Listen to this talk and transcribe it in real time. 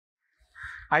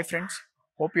Hi friends,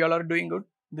 hope you all are doing good.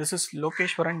 This is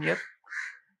Lokeshwaran here.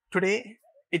 Today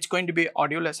it's going to be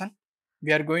audio lesson.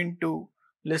 We are going to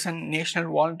listen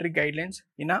National Voluntary Guidelines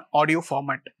in a audio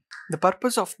format. The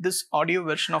purpose of this audio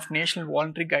version of National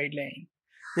Voluntary Guideline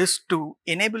is to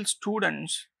enable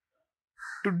students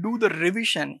to do the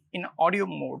revision in audio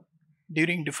mode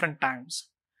during different times.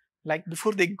 Like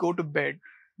before they go to bed,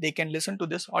 they can listen to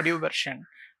this audio version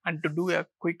and to do a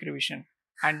quick revision.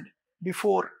 And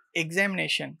before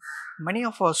examination, many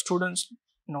of our students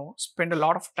spend a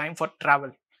lot of time for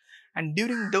travel. And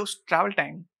during those travel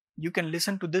time, you can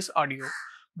listen to this audio,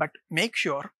 but make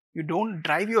sure you don't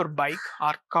drive your bike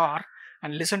or car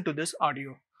and listen to this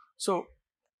audio. So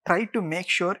try to make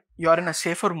sure you are in a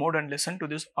safer mode and listen to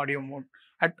this audio mode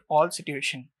at all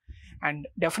situation. And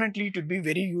definitely it would be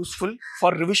very useful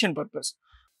for revision purpose.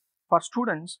 For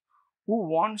students who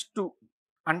wants to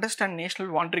understand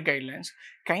national voluntary guidelines,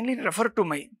 kindly refer to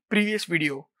my previous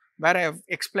video where I have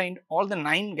explained all the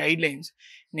 9 guidelines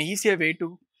in an easier way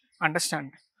to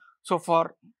understand. So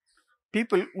for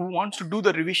people who wants to do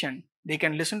the revision, they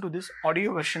can listen to this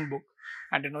audio version book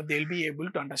and they'll be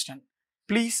able to understand.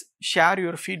 Please share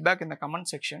your feedback in the comment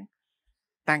section.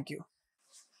 Thank you.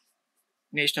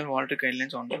 National Voluntary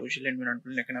Guidelines on Social,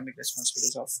 Environmental, and Economic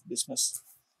Responsibilities of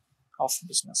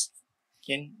Business.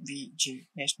 NVG,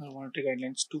 National Voluntary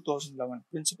Guidelines 2011,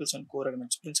 Principles and Core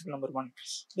Elements. Principle number 1.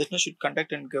 Business should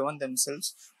conduct and govern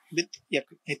themselves with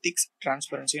ethics,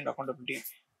 transparency, and accountability.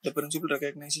 The principle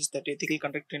recognizes that ethical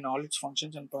conduct in all its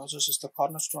functions and processes is the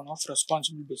cornerstone of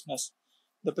responsible business.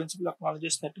 The principle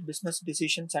acknowledges that business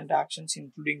decisions and actions,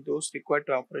 including those required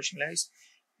to operationalize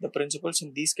the principles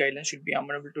in these guidelines, should be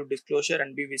amenable to disclosure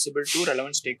and be visible to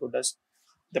relevant stakeholders.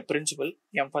 The principle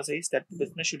emphasizes that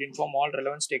business should inform all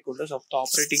relevant stakeholders of the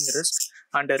operating risk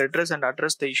and redress and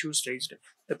address the issues raised.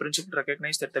 The principle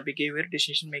recognizes that the behavior,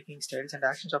 decision-making styles, and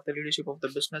actions of the leadership of the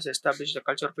business establish the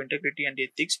culture of integrity and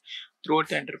ethics throughout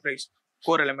the enterprise.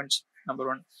 Core elements. Number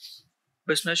 1.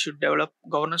 Business should develop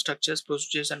governance structures,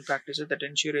 procedures, and practices that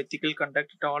ensure ethical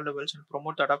conduct at all levels and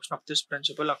promote the adoption of this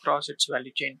principle across its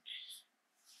value chain.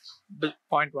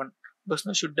 Point 1.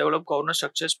 Business should develop governance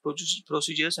structures,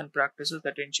 procedures, and practices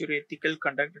that ensure ethical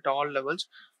conduct at all levels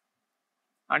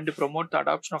and promote the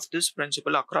adoption of this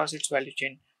principle across its value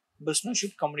chain. Business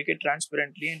should communicate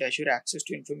transparently and assure access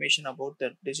to information about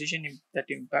the decision that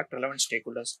impact relevant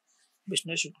stakeholders.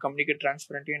 Business should communicate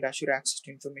transparently and assure access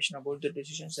to information about the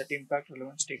decisions that impact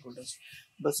relevant stakeholders.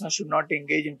 Business should not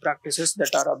engage in practices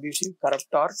that are abusive,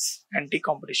 corrupt, or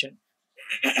anti-competition.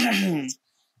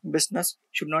 Business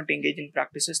should not engage in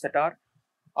practices that are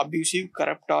abusive,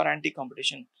 corrupt, or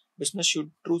anti-competition. Business should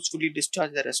truthfully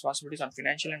discharge their responsibilities on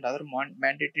financial and other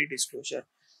mandatory disclosure.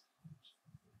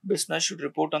 Business should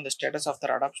report on the status of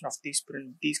the adoption of these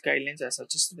guidelines as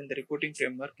suggested in the reporting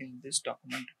framework in this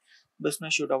document.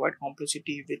 Business should avoid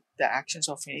complicity with the actions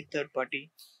of any third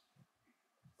party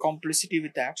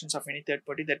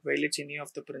that violates any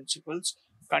of the principles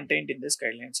contained in these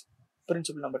guidelines.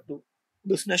 Principle number 2.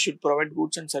 Business should provide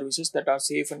goods and services that are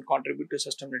safe and contribute to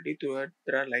sustainability throughout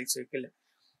their life cycle.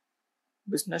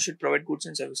 Business should provide goods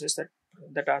and services that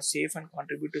are safe and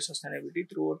contribute to sustainability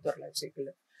throughout their life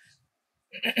cycle.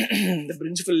 The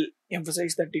principle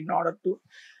emphasizes that in order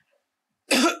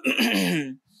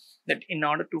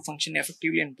to function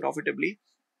effectively and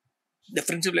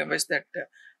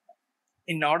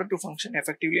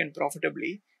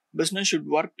profitably, business should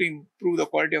work to improve the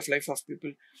quality of life of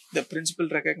people. The principle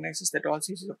recognizes that all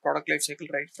stages of product life cycle,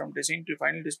 right from design to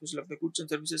final disposal of the goods and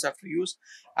services after use,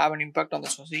 have an impact on the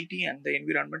society and the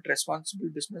environment. Responsible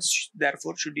business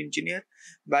therefore should engineer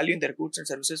value in their goods and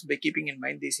services by keeping in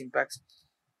mind these impacts.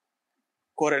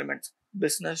 Core elements.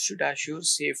 Business should assure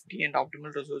safety and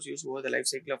optimal resource use over the life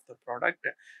cycle of the product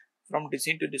from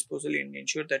design to disposal and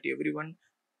ensure that everyone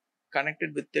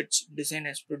connected with its design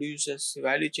as producers,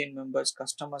 value chain members,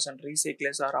 customers, and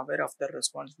recyclers are aware of their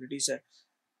responsibilities.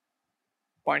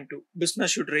 Point 2.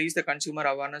 Business should raise the consumer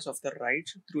awareness of their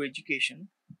rights through education,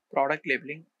 product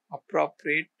labeling,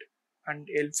 appropriate and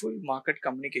helpful market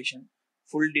communication,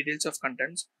 full details of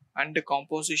contents, and the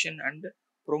composition and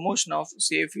promotion of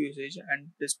safe usage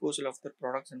and disposal of their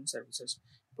products and services.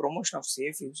 Promotion of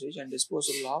safe usage and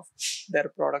disposal of their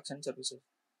products and services.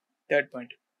 Third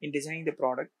point. In designing the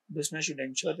product, business should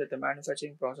ensure that the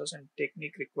manufacturing process and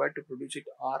technique required to produce it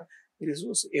are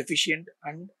resource efficient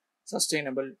and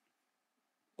sustainable.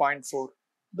 Point 4.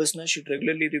 Business should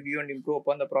regularly review and improve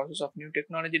upon the process of new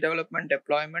technology development,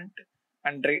 deployment,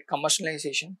 and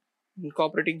commercialization,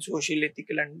 incorporating social,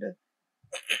 ethical,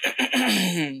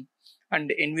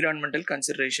 and environmental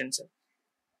considerations.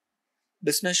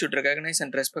 Business should recognize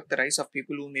and respect the rights of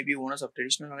people who may be owners of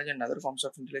traditional knowledge and other forms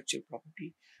of intellectual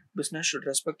property. Business should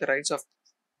respect the rights of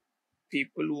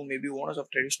people who may be owners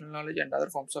of traditional knowledge and other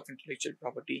forms of intellectual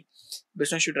property.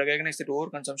 Business should recognize that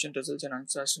overconsumption results in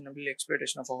unsustainable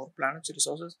exploitation of our planet's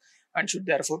resources and should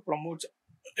therefore promote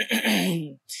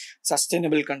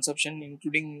sustainable consumption,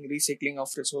 including recycling of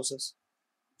resources.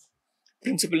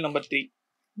 Principle number 3.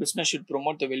 Business should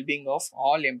promote the well-being of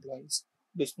all employees.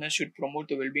 Business should promote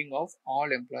the well-being of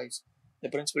all employees. The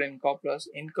principle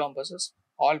encompasses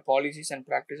all policies and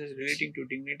practices relating to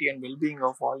dignity and well-being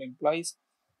of all employees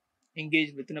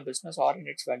engaged within a business or in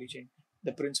its value chain.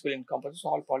 The principle encompasses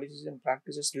all policies and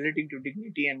practices relating to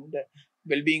dignity and the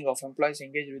well-being of employees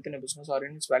engaged within a business or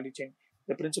in its value chain.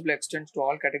 The principle extends to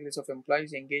all categories of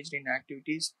employees engaged in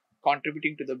activities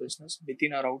contributing to the business,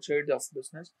 within or outside of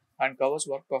business, and covers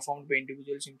work performed by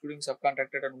individuals, including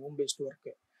subcontracted and home-based work.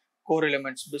 Core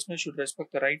elements. Business should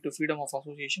respect the right to freedom of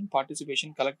association,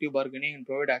 participation, collective bargaining, and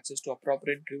provide access to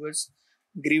appropriate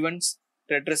grievance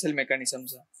redressal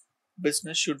mechanisms.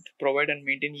 Business should provide and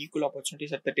maintain equal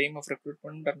opportunities at the time of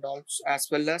recruitment and also as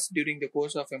well as during the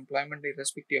course of employment,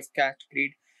 irrespective of caste,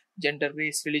 creed, gender,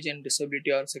 race, religion,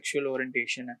 disability, or sexual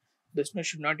orientation. Business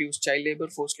should not use child labor,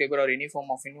 forced labor, or any form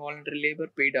of involuntary labor,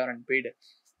 paid or unpaid.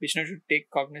 Business should take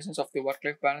cognizance of the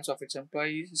work-life balance of its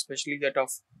employees, especially that of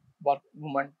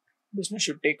women. Business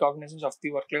should take cognizance of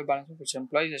the work-life balance of its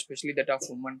employees, especially that of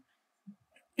women.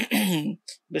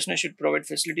 Business should provide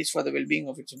facilities for the well-being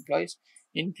of its employees,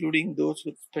 including those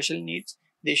with special needs.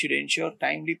 They should ensure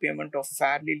timely payment of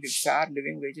fair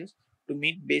living wages to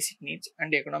meet basic needs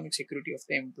and the economic security of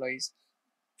the employees.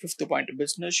 Fifth point,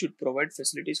 business should provide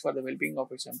facilities for the well-being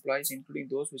of its employees, including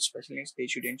those with special needs. They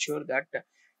should ensure that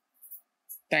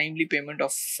timely payment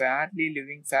of fair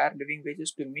living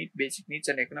wages to meet basic needs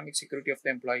and economic security of the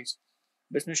employees.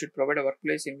 Business should provide a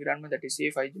workplace environment that is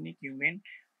safe, hygienic, humane,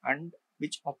 and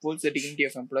which upholds the dignity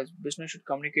of employees. Business should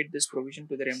communicate this provision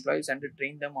to their employees and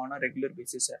train them on a regular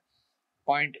basis.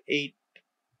 Point 8.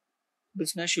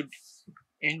 Business should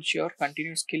ensure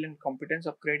continuous skill and competence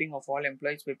upgrading of all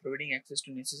employees by providing access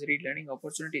to necessary learning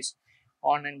opportunities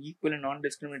on an equal and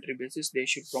non-discriminatory basis. They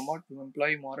should promote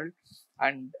employee moral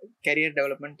and career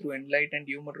development through enlightened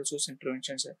human resource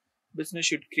interventions. Business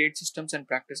should create systems and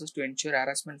practices to ensure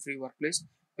harassment-free workplace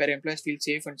where employees feel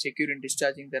safe and secure in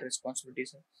discharging their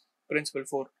responsibilities. Principle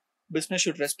 4. Business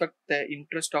should respect the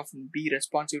interest of and be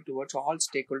responsive towards all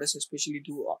stakeholders, especially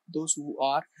to those who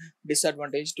are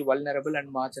disadvantaged, vulnerable, and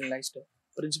marginalized.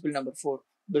 Principle number 4.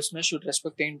 Business should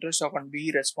respect the interest of and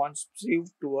be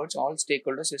responsive towards all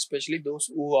stakeholders, especially those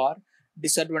who are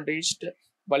disadvantaged,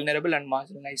 vulnerable, and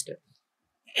marginalized.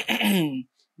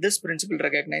 This principle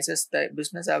recognizes that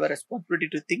business have a responsibility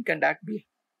to think and act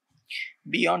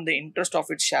beyond the interest of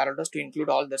its shareholders to include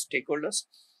all the stakeholders.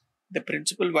 The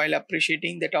principle, while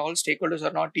appreciating that all stakeholders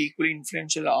are not equally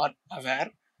influential or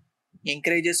aware,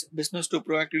 encourages business to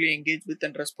proactively engage with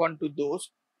and respond to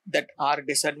those that are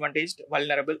disadvantaged,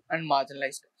 vulnerable, and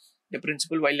marginalized. The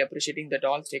principle, while appreciating that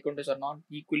all stakeholders are not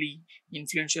equally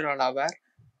influential or aware,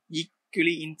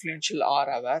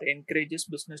 encourages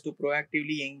business to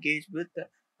proactively engage with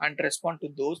and respond to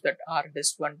those that are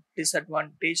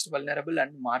disadvantaged, vulnerable,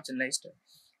 and marginalized.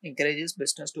 Encourages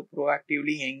business to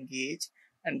proactively engage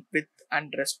and with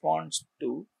and respond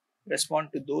to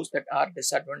those that are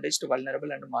disadvantaged,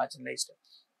 vulnerable, and marginalized.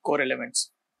 Core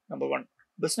elements. Number 1.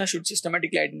 Business should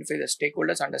systematically identify the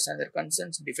stakeholders, understand their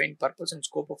concerns, define purpose and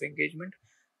scope of engagement,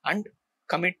 and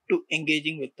commit to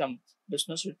engaging with them.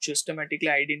 Business should systematically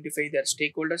identify their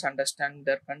stakeholders, understand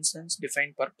their concerns,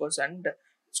 define purpose and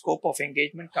scope of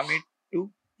engagement, commit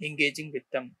to engaging with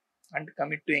them.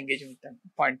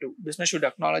 Point 2. Business should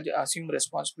acknowledge, assume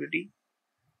responsibility,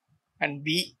 and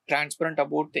be transparent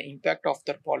about the impact of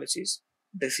their policies,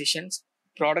 decisions,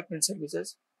 product and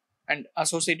services, and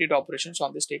associated operations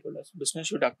on the stakeholders. Business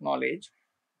should acknowledge,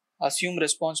 assume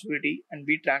responsibility, and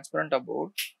be transparent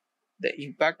about the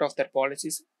impact of their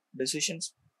policies,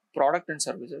 decisions, product and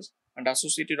services, and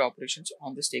associated operations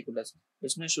on the stakeholders.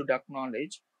 Business should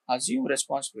acknowledge, assume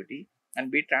responsibility,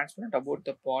 and be transparent about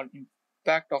the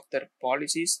impact of their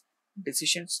policies,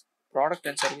 decisions, product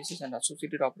and services, and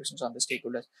associated operations on the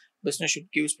stakeholders. Business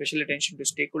should give special attention to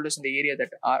stakeholders in the area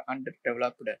that are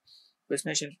underdeveloped.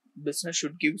 Business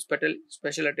should give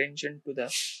special attention to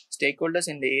the stakeholders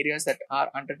in the areas that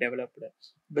are underdeveloped.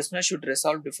 Business should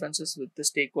resolve differences with the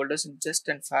stakeholders in just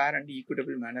and fair and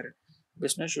equitable manner.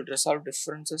 Business should resolve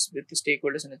differences with the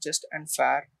stakeholders in a just,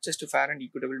 fair and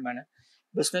equitable manner.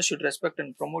 Business should respect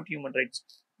and promote human rights.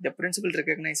 The principle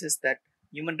recognizes that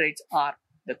human rights are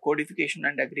the codification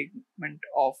and agreement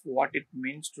of what it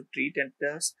means to treat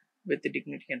others with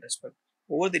dignity and respect.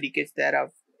 Over the decades, they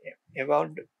have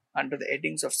evolved under the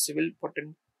headings of civil,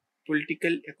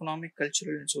 political, economic,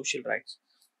 cultural, and social rights.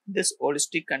 This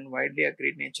holistic and widely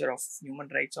agreed nature of human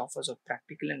rights offers a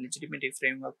practical and legitimate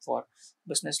framework for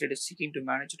business leaders seeking to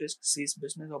manage risk, seize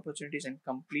business opportunities, and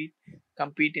compete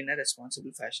in a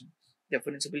responsible fashion. The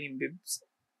principle imbibes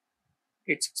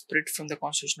its spirit from the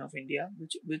Constitution of India,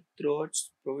 which through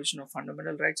its provision of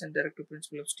fundamental rights and directive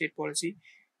principle of state policy,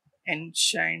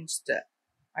 enshrines the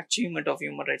achievement of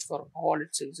human rights for all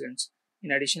its citizens.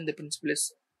 In addition, the principle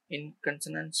is in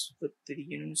consonance with the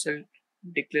Universal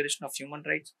Declaration of Human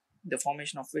Rights, the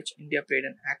formation of which India played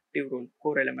an active role.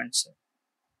 Core elements.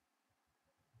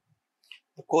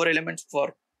 The core elements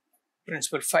for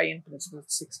Principle 5 and Principle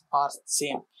 6 are the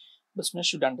same. Business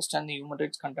should understand the human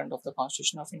rights content of the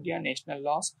Constitution of India, national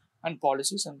laws and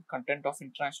policies, and content of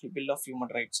International Bill of Human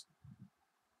Rights.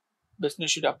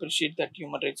 Business should appreciate that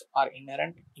human rights are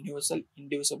inherent, universal,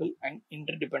 indivisible, and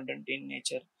interdependent in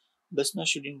nature. Business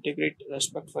should integrate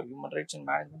respect for human rights and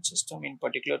management system, in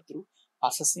particular through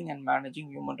assessing and managing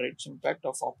human rights impact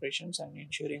of operations and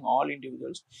ensuring all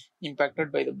individuals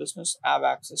impacted by the business have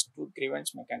access to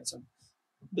grievance mechanism.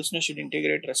 Business should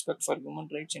integrate respect for human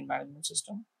rights in management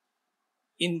system,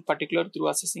 in particular through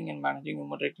assessing and managing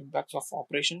human rights impacts of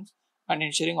operations and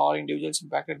ensuring all individuals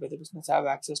impacted by the business have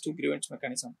access to grievance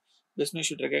mechanism. Business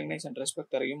should recognize and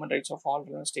respect the human rights of all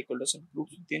relevant stakeholders and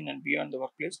groups within and beyond the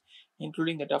workplace,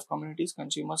 including that of communities,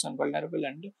 consumers, and vulnerable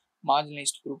and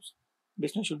marginalized groups.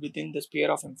 Business should, within the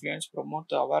sphere of influence, promote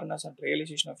the awareness and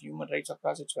realization of human rights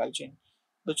across its value chain.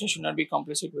 Business should not be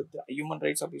complicit with the human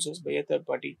rights abuses by a third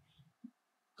party.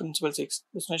 Principle 6.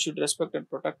 Business should respect and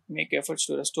protect, make efforts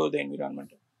to restore the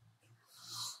environment.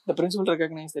 The principle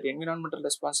recognizes that environmental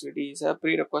responsibility is a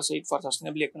prerequisite for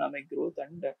sustainable economic growth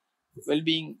and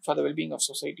well-being for the well-being of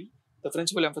society. The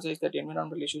principle emphasizes that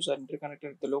environmental issues are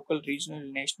interconnected at the local, regional,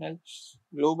 national,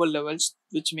 global levels,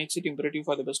 which makes it imperative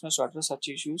for the business to address such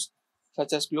issues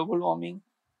such as global warming,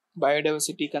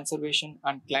 biodiversity conservation,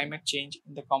 and climate change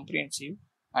in the comprehensive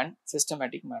and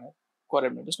systematic manner. Core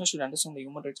element. Business should understand the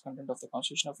human rights content of the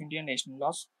Constitution of India, national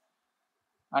laws,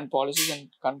 and policies and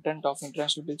content of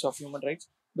international bills of human rights.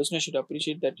 Business should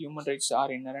appreciate that human rights are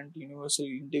inherent, universal,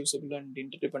 indivisible, and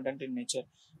interdependent in nature.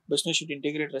 Business should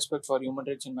integrate respect for human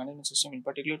rights in management system, in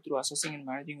particular through assessing and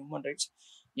managing human rights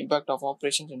impact of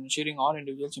operations and ensuring all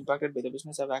individuals impacted by the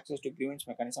business have access to grievance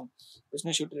mechanism.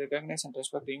 Business should recognize and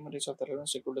respect the human rights of the relevant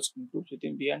stakeholders, includes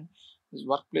within beyond his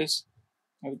workplace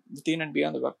within and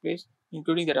beyond the workplace,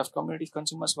 including that of communities,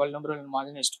 consumers, vulnerable and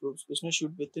marginalized groups. Business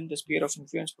should, within the sphere of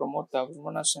influence, promote the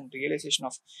awareness and realization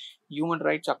of human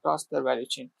rights across the value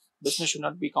chain. Business should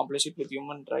not be complicit with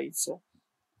human rights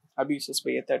abuses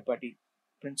by a third party.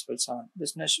 Principle 7.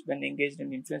 Business, when engaged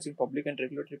in influencing public and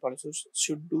regulatory policies,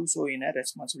 should do so in a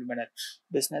responsible manner.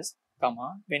 Business,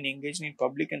 when engaged in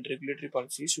public and regulatory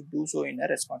policies, should do so in a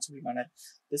responsible manner.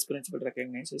 This principle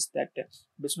recognizes that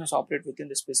business operate within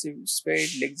the specified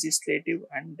legislative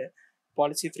and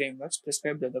policy frameworks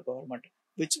prescribed by the government,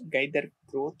 which guide their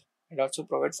growth and also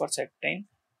provide for certain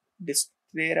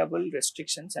desirable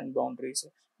restrictions and boundaries,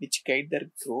 which guide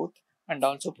their growth and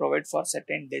also provide for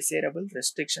certain desirable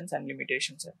restrictions and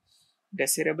limitations.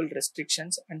 Desirable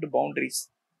restrictions and boundaries,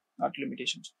 not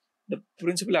limitations. The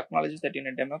principle acknowledges that in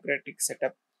a democratic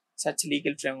setup, such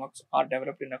legal frameworks are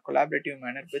developed in a collaborative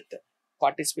manner with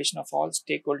participation of all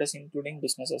stakeholders, including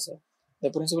businesses. The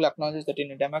principle acknowledges that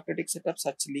in a democratic setup,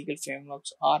 such legal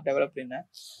frameworks are developed in a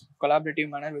collaborative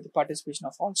manner with the participation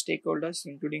of all stakeholders,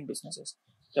 including businesses.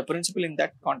 The principle in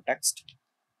that context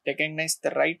recognize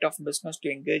the right of business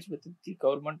to engage with the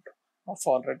government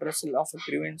for redressal of a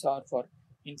grievance or for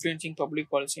influencing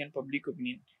public policy and public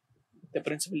opinion. The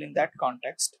principle in that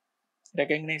context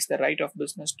recognize the right of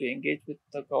business to engage with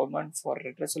the government for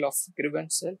redressal of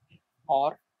grievance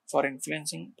or for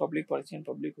influencing public policy and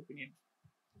public opinion.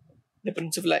 The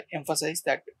principle emphasizes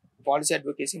that policy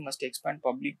advocacy must expand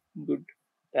public good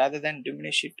rather than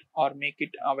diminish it or make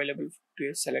it available to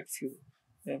a select few.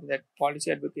 That policy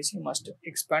advocacy must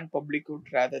expand public good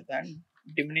rather than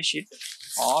diminish it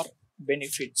or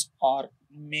benefits or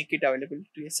make it available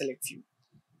to a select few.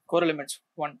 Core elements.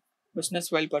 1.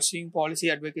 Business, while pursuing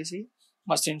policy advocacy,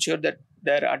 must ensure that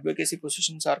their advocacy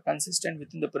positions are consistent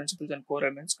within the principles and core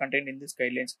elements contained in these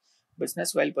guidelines.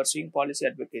 Business, while pursuing policy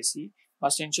advocacy,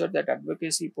 must ensure that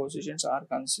advocacy positions are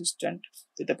consistent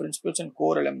with the principles and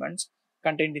core elements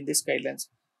contained in these guidelines.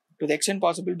 To the extent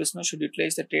possible, business should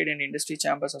utilize the Trade and Industry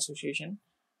Chambers Association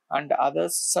and other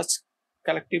such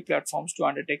collective platforms to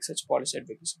undertake such policy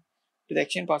advocacy. To the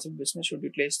extent possible, business should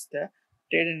utilize the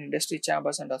Trade and Industry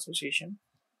Chambers and Association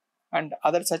and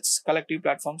other such collective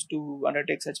platforms to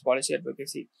undertake such policy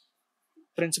advocacy.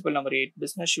 Principle number 8,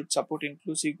 business should support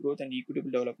inclusive growth and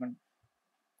equitable development.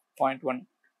 Point 1.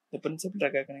 The principle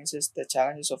recognizes the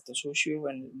challenges of the social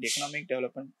and economic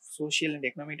development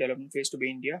faced by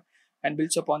India and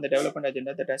builds upon the development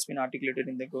agenda that has been articulated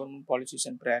in the government policies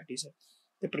and priorities.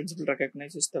 The principle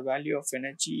recognizes the value of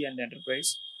energy and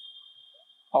enterprise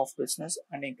of business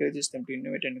and encourages them to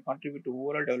innovate and contribute to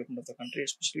overall development of the country,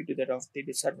 especially to that of the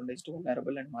disadvantaged,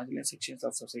 vulnerable, and marginalized sections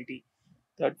of society.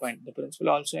 Third point, the principle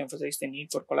also emphasizes the need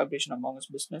for collaboration among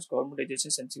business, government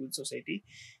agencies, and civil society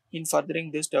in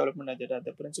furthering this development agenda.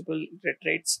 The principle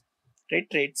reiterates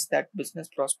that business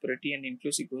prosperity and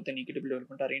inclusive growth and equitable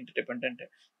development are interdependent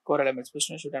core elements.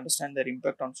 Business should understand their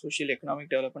impact on social economic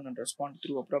development and respond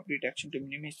through appropriate action to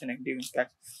minimize the negative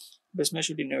impact. Business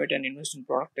should innovate and invest in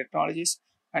product technologies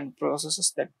and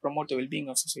processes that promote the well-being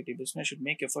of society. Business should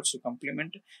make efforts to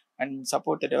complement and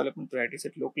support the development priorities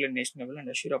at local and national level and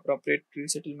assure appropriate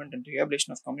resettlement and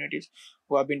rehabilitation of communities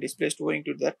who have been displaced owing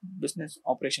to their business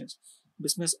operations.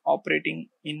 Business operating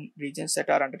in regions that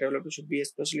are underdeveloped should be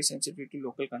especially sensitive to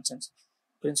local concerns.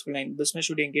 Principle 9. Business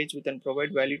should engage with and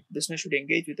provide value. Business should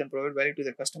engage with and provide value to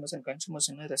their customers and consumers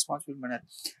in a responsible manner.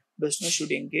 Business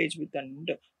should engage with and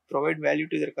provide value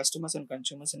to their customers and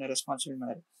consumers in a responsible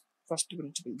manner. First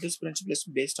principle. This principle is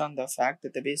based on the fact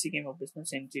that the basic aim of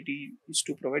business entity is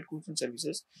to provide goods and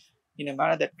services in a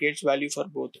manner that creates value for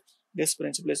both. This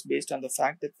principle is based on the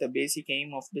fact that the basic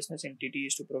aim of business entity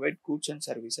is to provide goods and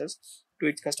services to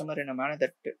its customer in a manner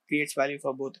that creates value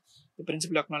for both. The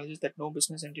principle acknowledges that no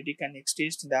business entity can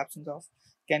exist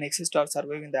or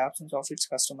survive in the absence of its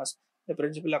customers. The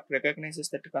principle recognizes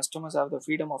that customers have the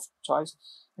freedom of choice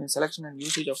in selection and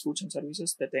usage of goods and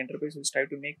services, that the enterprise will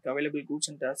strive to make available goods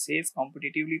and are safe,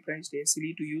 competitively priced,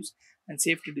 easily to use, and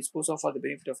safe to dispose of for the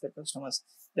benefit of their customers.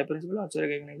 The principle also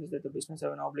recognizes that the business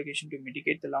have an obligation to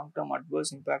mitigate the long-term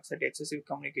adverse impacts that excessive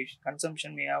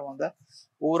consumption may have on the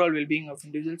overall well-being of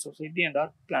individual society and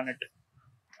our planet.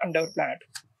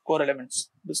 Core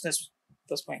elements. Business.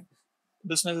 First point.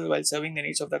 Businesses, while serving the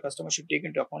needs of the customer, should take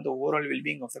into account the overall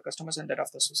well-being of the customers and that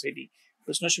of the society.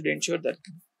 Business should ensure that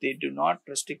they do not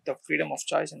restrict the freedom of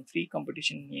choice and free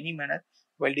competition in any manner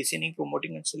while designing,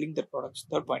 promoting, and selling their products.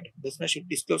 Third point, business should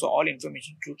disclose all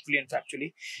information truthfully and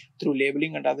factually through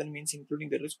labeling and other means,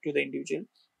 including the risk to the individual,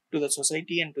 to the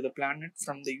society, and to the planet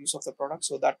from the use of the product,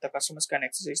 so that the customers can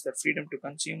exercise their freedom to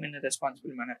consume in a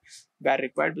responsible manner. Where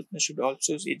required, business should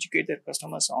also educate their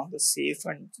customers on the safe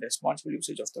and responsible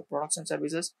usage of the products and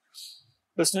services.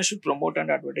 Business should promote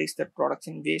and advertise their products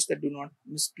in ways that do not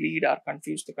mislead or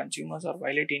confuse the consumers or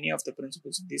violate any of the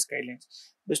principles in these guidelines.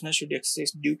 Business should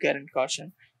exercise due care and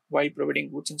caution while providing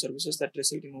goods and services that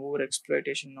result in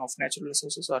over-exploitation of natural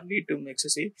resources or lead to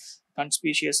excessive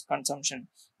conspicuous consumption.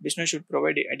 Business should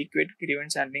provide adequate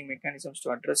grievance handling mechanisms to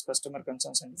address customer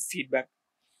concerns and feedback.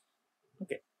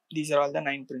 Okay, these are all the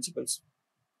 9 principles.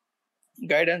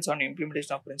 Guidance on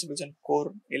implementation of principles and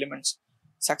core elements.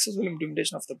 Successful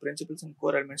implementation of the principles and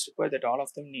core elements require that all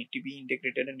of them need to be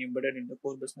integrated and embedded in the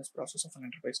core business process of an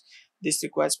enterprise. This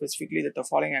requires specifically that the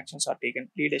following actions are taken: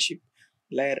 leadership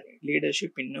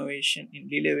innovation,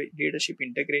 leadership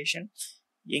integration,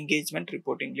 engagement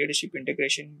reporting, leadership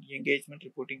integration, engagement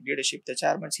reporting, leadership. The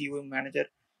chairman, CEO, manager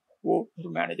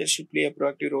should play a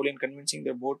proactive role in convincing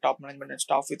the board, top management, and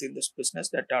staff within this business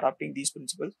that adopting these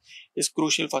principles is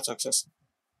crucial for success.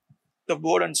 The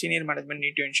board and senior management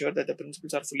need to ensure that the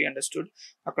principles are fully understood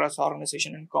across the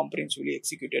organization and comprehensively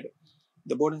executed.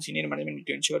 The board and senior management need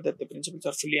to ensure that the principles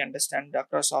are fully understood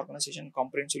across the organization and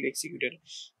comprehensively executed.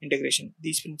 Integration.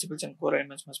 These principles and core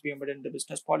elements must be embedded in the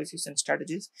business policies and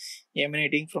strategies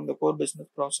emanating from the core business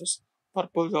process.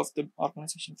 Purpose of the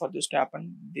organization. For this to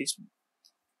happen, these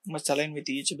must align with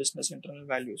each business internal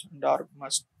values and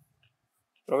must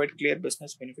provide clear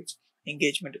business benefits.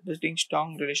 Engagement. Building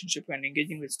strong relationship and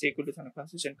engaging with stakeholders on a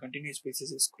consistent continuous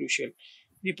basis is crucial.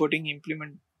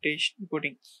 Implementation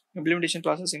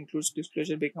process includes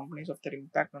disclosure by companies of their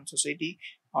impact on society,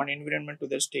 on environment to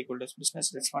their stakeholders.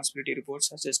 Business responsibility reports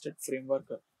suggested framework.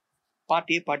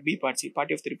 Part A, Part B, Part C.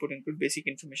 Part A of the report include basic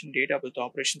information data about the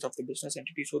operations of the business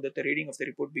entity so that the reading of the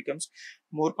report becomes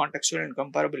more contextual and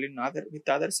comparable with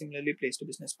other similarly placed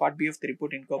business. Part B of the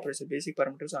report incorporates the basic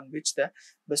parameters on which the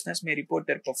business may report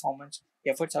their performance.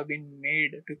 Efforts have been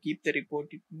made to keep the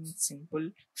reporting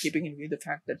simple, keeping in view the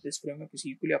fact that this framework is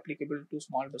equally applicable to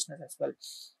small business as well.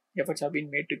 Efforts have been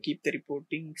made to keep the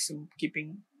reporting simple,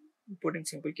 keeping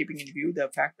in view the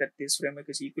fact that this framework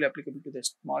is equally applicable to the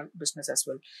small business as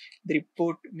well. The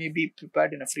report may be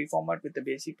prepared in a free format with the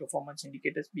basic performance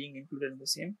indicators being included in the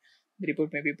same. The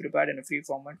report may be prepared in a free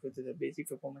format with the basic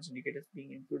performance indicators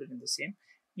being included in the same.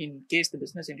 In case the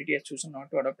business entity has chosen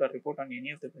not to adopt or report on any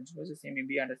of the principles, the same may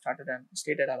be started and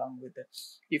stated along with it.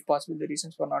 If possible, the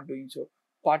reasons for not doing so.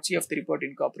 Part C of the report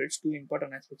incorporates two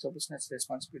important aspects of business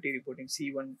responsibility reporting.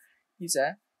 C1 is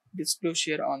a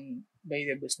disclosure on by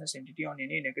the business entity on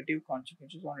any negative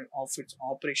consequences of its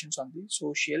operations on the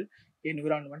social,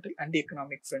 environmental, and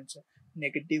economic fronts.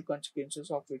 Negative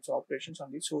consequences of its operations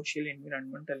on the social,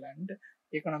 environmental, and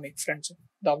economic fronts.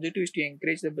 The objective is to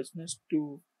encourage the business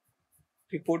to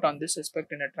report on this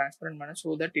aspect in a transparent manner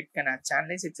so that it can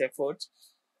channelize its efforts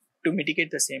to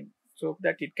mitigate the same. So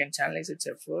that it can channelize its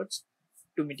efforts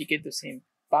to mitigate the same.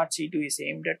 Part C2 is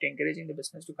aimed at encouraging the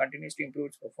business to continuously improve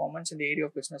its performance in the area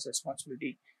of business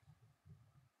responsibility.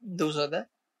 Those are the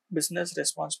business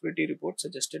responsibility report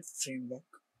suggested framework.